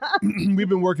know. We've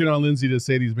been working on Lindsay to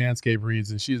say these Manscaped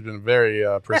reads, and she's been very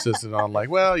persistent on like,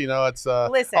 well, it's.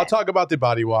 Listen. I'll talk about the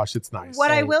body wash. It's nice. What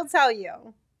I will tell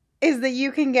you is that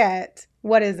you can get,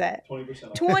 what is it?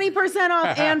 20%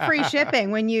 off and free shipping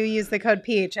when you use the code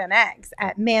PHNX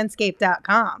at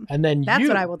manscaped.com. And then That's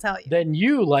what I will tell you. Then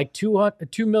you, like 2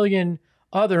 million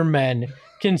other men,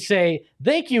 can say,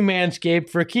 thank you, Manscaped,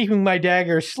 for keeping my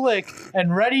dagger slick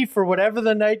and ready for wherever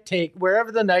the night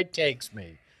takes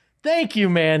me. Thank you,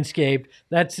 Manscaped.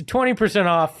 That's 20%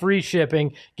 off, free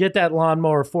shipping. Get that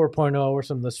Lawnmower 4.0 or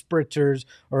some of the spritzers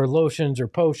or lotions or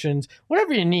potions,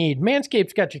 whatever you need.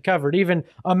 Manscaped's got you covered. Even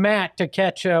a mat to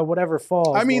catch whatever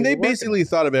falls. I mean, while they you're working. basically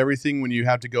thought of everything when you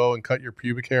have to go and cut your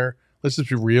pubic hair. Let's just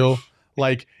be real.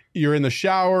 Like, you're in the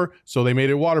shower, so they made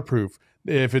it waterproof.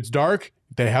 If it's dark,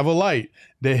 they have a light.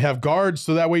 They have guards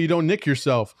so that way you don't nick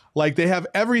yourself. Like, they have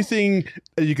everything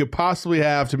that you could possibly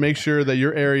have to make sure that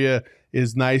your area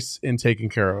is nice and taken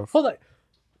care of. Hold on.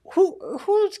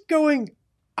 Who's going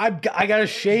I got to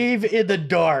shave in the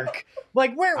dark.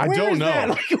 Like where I don't is know. that?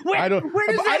 Like, where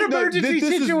does that emergency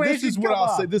situation this is what come I'll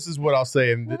up? say. This is what I'll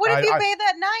say. And What if you bathe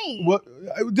at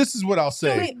night? This is what I'll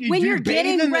say. When You you're bathe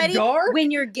getting in the ready, dark? when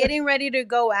you're getting ready to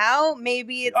go out,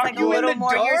 maybe it's Are like a you in little the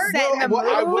more. You're dark? setting the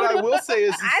mood. What I will say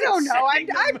is, I don't know. I'm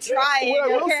trying. what I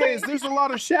will say is, there's a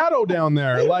lot of shadow down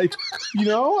there. Like, I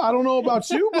don't know about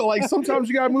you, but like sometimes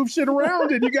you gotta move shit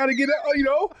around and you gotta get,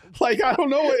 like I don't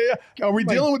know. Are we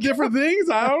dealing with different things?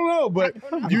 I don't know, but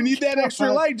you need that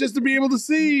extra light just to be able to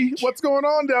see what's going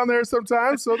on down there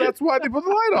sometimes. So that's why they put the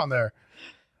light on there.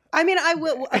 I mean, I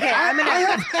will. Okay, I'm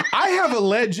gonna. I have a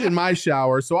ledge in my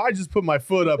shower, so I just put my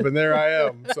foot up and there I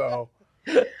am. So.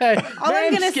 Hey, All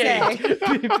I'm gonna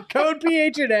Manscaped. Code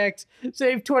PHNX,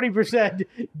 save 20%,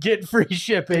 get free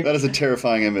shipping. That is a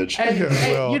terrifying image. And,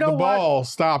 Well, you know the what? ball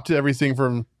stopped everything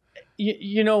from.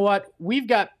 You know what? We've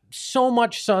got so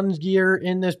much Suns gear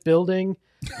in this building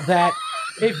that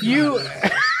if you...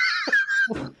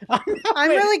 I'm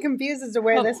really confused as to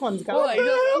where this one's going.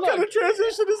 What kind of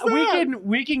transition is that?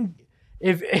 we can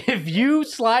if you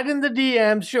slide in the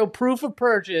DMs, show proof of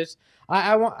purchase.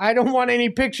 I don't want any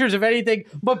pictures of anything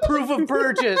but proof of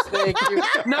purchase. Thank you,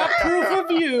 not proof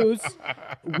of use.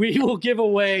 We will give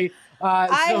away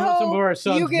I hope some of our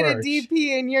Suns you get merch. a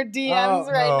DP in your DMs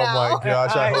right now. Oh my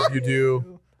gosh! I hope you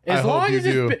do. As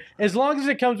long as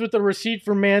it comes with a receipt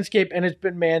from Manscaped and it's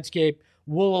been Manscaped,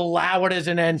 we'll allow it as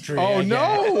an entry. Oh I guess.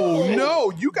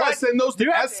 no! You guys send those to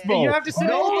Espo. You have to send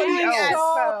Nobody it to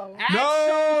else.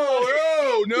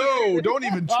 Espo. No! Don't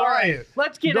even All try right, it.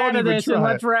 Let's get Don't out of even this and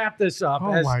try let's it. wrap this up.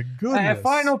 Oh my goodness!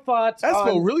 Final thoughts.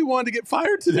 Espo on- really wanted to get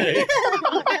fired today.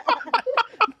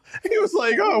 He was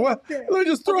like, "Oh, well, let me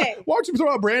just throw. Okay. Why don't you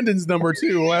throw out Brandon's number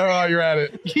too? While you're at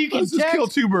it, You can let's just kill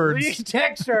two You birds." can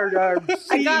text our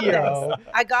I got CEO. this.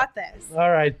 I got this.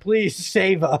 All right, please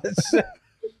save us.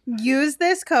 Use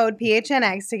this code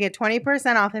PHNX to get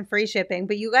 20% off and free shipping,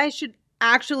 but you guys should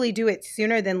actually do it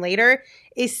sooner than later,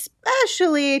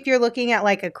 especially if you're looking at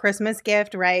like a Christmas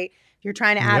gift, right? If you're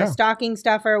trying to add a Yeah. stocking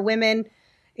stuffer, women,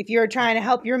 if you're trying to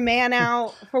help your man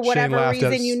out for whatever laughed at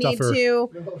reason you stuffer. need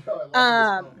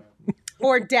to.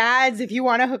 Or dads, if you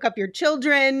want to hook up your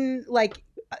children, like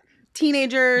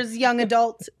teenagers, young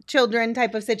adult children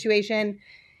type of situation.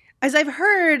 As I've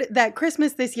heard that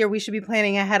Christmas this year, we should be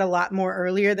planning ahead a lot more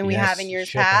earlier than we Yes, have in years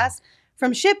shipping. past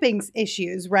from shipping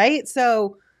issues, right?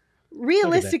 So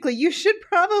realistically, you should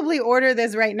probably order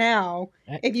this right now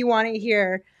if you want it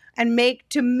here and make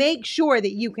sure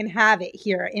that you can have it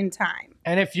here in time.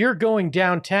 And if you're going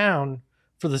downtown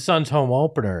for the Suns home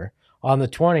opener on the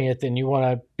 20th and you want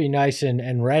to be nice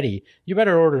and ready, you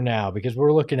better order now because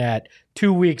we're looking at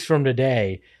 2 weeks from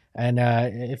today. And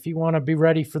if you want to be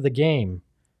ready for the game,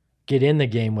 get in the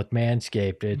game with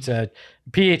Manscaped. It's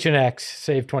PHNX,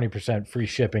 save 20%, free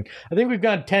shipping. I think we've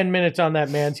got 10 minutes on that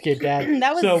Manscaped ad,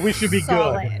 That was so we should be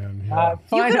solid. good.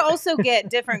 You could also get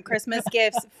different Christmas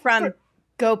gifts from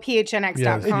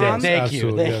gophnx.com. Thank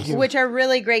you. Which are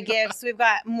really great gifts. We've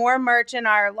got more merch in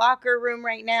our locker room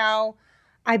right now.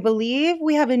 I believe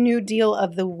we have a new deal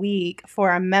of the week for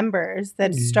our members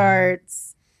that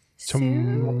starts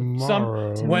soon.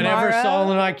 Tomorrow. Whenever Tomorrow?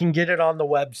 Saul and I can get it on the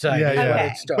website. Yeah, is yeah. when Okay.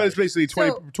 it starts. But it's basically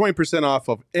 20% off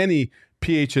of any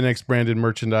PHNX branded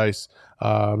merchandise.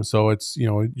 So it's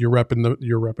you're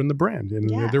repping the brand,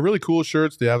 and Yeah. they're really cool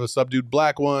shirts. They have a subdued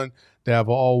black one, they have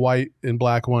all white and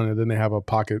black one, and then they have a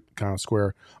pocket kind of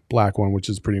square black one, which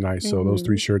is pretty nice. So those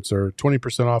 3 shirts are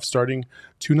 20% off starting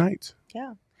tonight.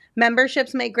 Yeah.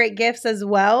 Memberships make great gifts as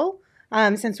well.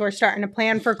 Since we're starting to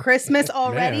plan for Christmas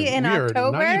already Man, in we are not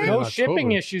October. even- no in shipping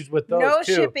October. issues with those. No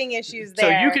too. shipping issues So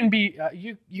there. you can be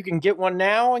you can get one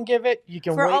now and give it. You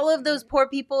can For wait. all of those poor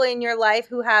people in your life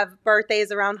who have birthdays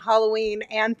around Halloween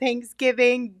and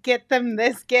Thanksgiving, get them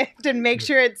this gift and make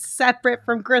sure it's separate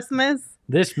from Christmas.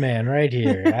 This man right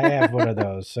here, I have one of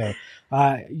those. So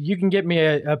you can get me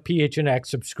a PHNX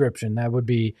subscription. That'd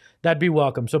be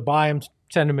welcome. So buy them,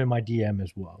 send them in my DM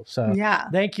as well. So Yeah.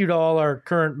 thank you to all our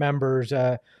current members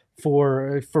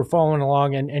for following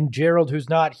along. And Gerald, who's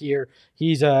not here,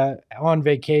 he's on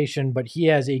vacation, but he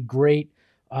has a great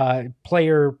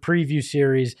player preview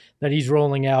series that he's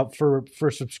rolling out for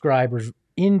subscribers.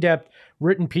 In-depth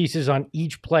written pieces on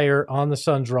each player on the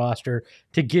Suns roster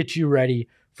to get you ready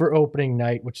for opening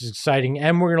night, which is exciting.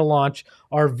 And we're going to launch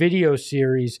our video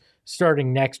series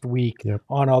starting next week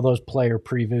on all those player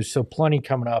previews. So plenty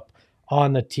coming up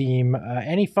on the team.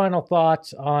 Any final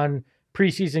thoughts on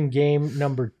preseason game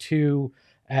number 2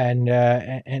 and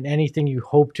anything you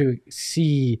hope to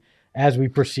see as we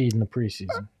proceed in the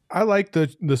preseason? I like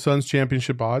the Suns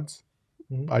championship odds.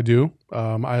 Mhm. I do.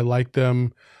 I like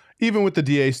them even with the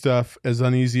DA stuff, as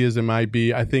uneasy as it might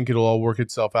be, I think it'll all work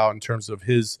itself out in terms of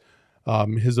his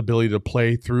ability to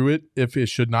play through it if it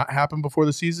should not happen before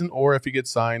the season, or if he gets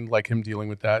signed, like him dealing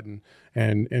with that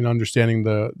and understanding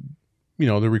the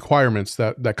requirements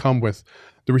that come with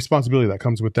the responsibility that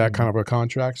comes with that kind of a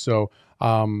contract. So,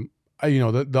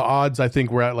 the odds, I think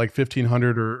we're at like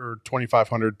 1,500 or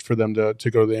 2,500 for them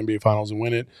to go to the NBA Finals and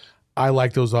win it. I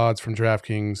like those odds from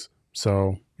DraftKings.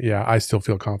 So, yeah, I still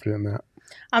feel confident in that.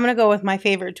 I'm going to go with my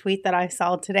favorite tweet that I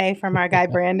saw today from our guy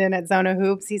Brandon at Zona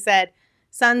Hoops. He said,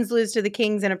 Suns lose to the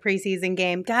Kings in a preseason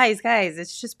game. Guys,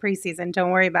 it's just preseason.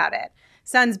 Don't worry about it.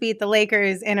 Suns beat the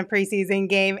Lakers in a preseason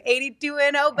game,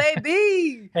 82-0,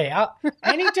 baby. Hey,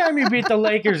 anytime you beat the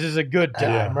Lakers is a good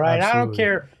time, right? Absolutely. I don't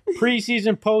care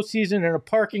preseason, postseason, in a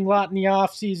parking lot in the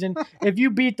off season. If you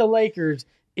beat the Lakers,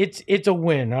 it's a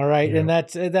win, all right? Yeah. And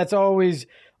that's always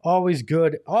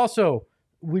good. Also,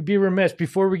 we'd be remiss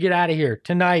before we get out of here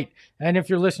tonight. And if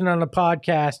you're listening on the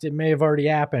podcast, it may have already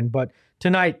happened, but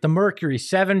tonight, the Mercury,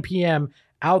 7 p.m.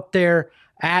 out there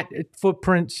at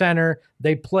Footprint Center.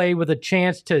 They play with a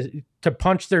chance to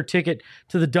punch their ticket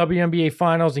to the WNBA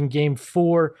Finals in Game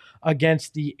 4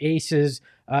 against the Aces.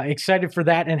 Excited for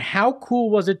that. And how cool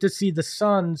was it to see the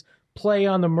Suns play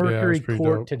on the Mercury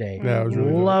court dope. Today? Yeah, it was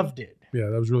really loved it. Yeah,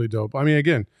 that was really dope. I mean,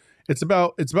 again, it's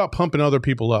about pumping other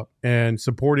people up and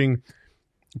supporting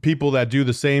people that do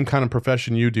the same kind of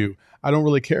profession you do. I don't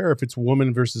really care if it's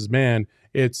woman versus man.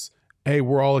 It's, hey,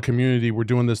 we're all a community. We're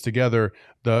doing this together.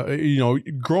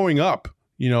 Growing up,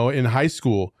 in high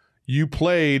school, you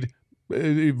played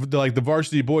like the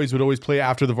varsity boys would always play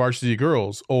after the varsity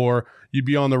girls, or you'd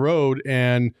be on the road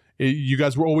and you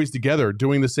guys were always together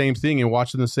doing the same thing and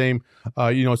watching the same,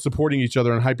 supporting each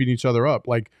other and hyping each other up.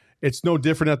 Like, it's no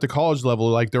different at the college level.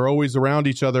 Like, they're always around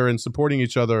each other and supporting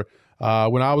each other.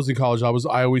 When I was in college,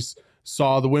 I always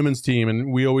saw the women's team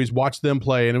and we always watched them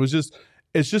play. And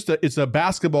it's a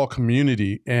basketball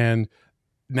community. And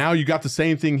now you got the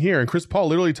same thing here. And Chris Paul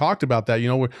literally talked about that.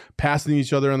 We're passing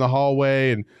each other in the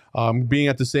hallway and being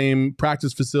at the same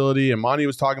practice facility. And Monty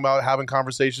was talking about having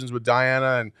conversations with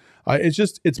Diana. And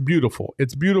it's beautiful.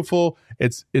 It's beautiful.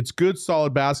 It's good,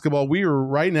 solid basketball. We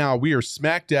are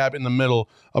smack dab in the middle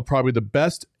of probably the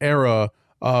best era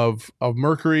of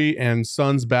Mercury and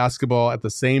Suns basketball at the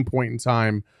same point in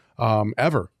time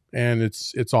ever. And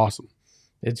it's awesome.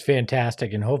 It's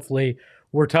fantastic. And hopefully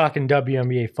we're talking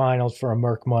WNBA Finals for a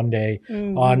Merc Monday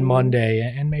on Monday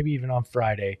and maybe even on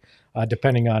Friday,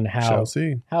 depending on how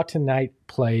tonight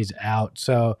plays out.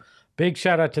 So big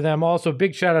shout out to them. Also,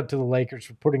 big shout out to the Lakers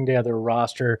for putting together a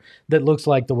roster that looks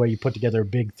like the way you put together a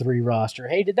big 3 roster.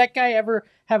 Hey, did that guy ever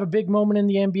have a big moment in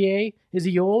the NBA? Is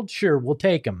he old? Sure, we'll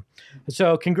take him.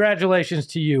 So congratulations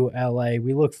to you, LA.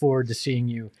 We look forward to seeing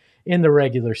you in the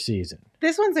regular season.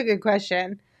 This one's a good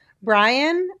question.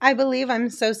 Brian, I believe,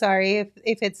 I'm so sorry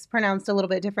if it's pronounced a little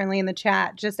bit differently in the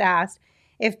chat, just asked,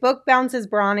 if Book bounces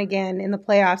Braun again in the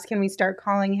playoffs, can we start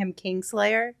calling him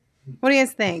Kingslayer? What do you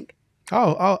guys think?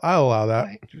 I'll allow that.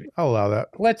 I'll allow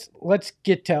that. Let's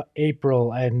get to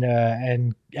April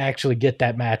and actually get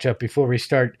that matchup before we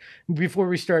start.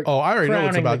 Oh, I already know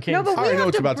what's about. No, but we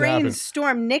have to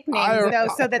brainstorm nicknames though,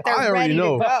 so that they're ready to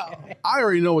go. I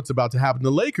already know what's about to happen.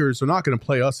 The Lakers are not going to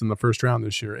play us in the first round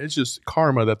this year. It's just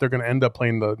karma that they're going to end up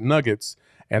playing the Nuggets,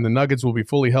 and the Nuggets will be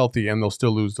fully healthy, and they'll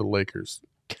still lose to the Lakers.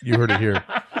 You heard it here.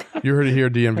 You heard it here,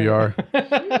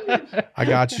 DNVR. I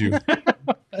got you.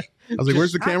 I was like,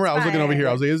 where's the camera? I was looking over here.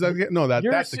 I was like,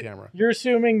 that's the camera. You're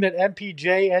assuming that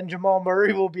MPJ and Jamal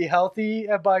Murray will be healthy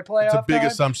by playoff It's a big time?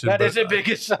 assumption. That is a big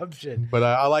assumption. But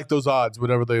I like those odds,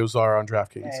 whatever those are on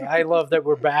DraftKings. Hey, I love that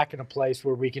we're back in a place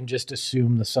where we can just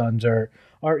assume the Suns are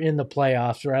in the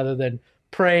playoffs rather than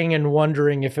praying and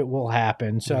wondering if it will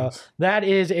happen. So That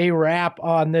is a wrap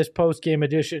on this post-game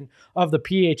edition of the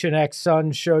PHNX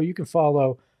Suns show. You can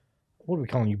follow, what are we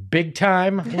calling you? Big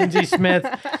time, Lindsey Smith.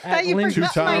 At 2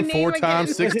 times, 4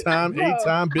 times, 6 times, 8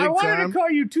 times, big time. I wanted to call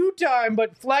you 2 time,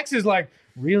 but Flex is like,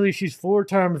 really, she's 4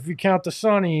 time if you count the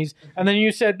Sunnies. And then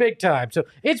you said big time. So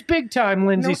it's big time,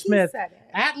 Lindsey Smith.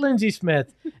 At Lindsey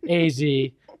Smith, AZ.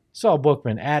 Saul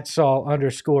Bookman, at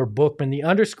Saul_Bookman. The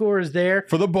underscore is there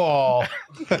for the ball.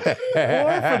 Or for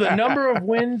the number of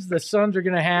wins the Suns are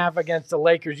going to have against the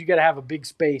Lakers. You got to have a big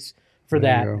space for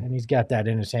that, and he's got that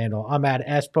in his handle. I'm at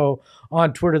Espo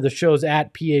on Twitter. The show's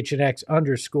at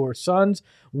PHNX_Suns.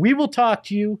 We will talk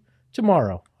to you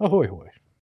tomorrow. Ahoy, hoy.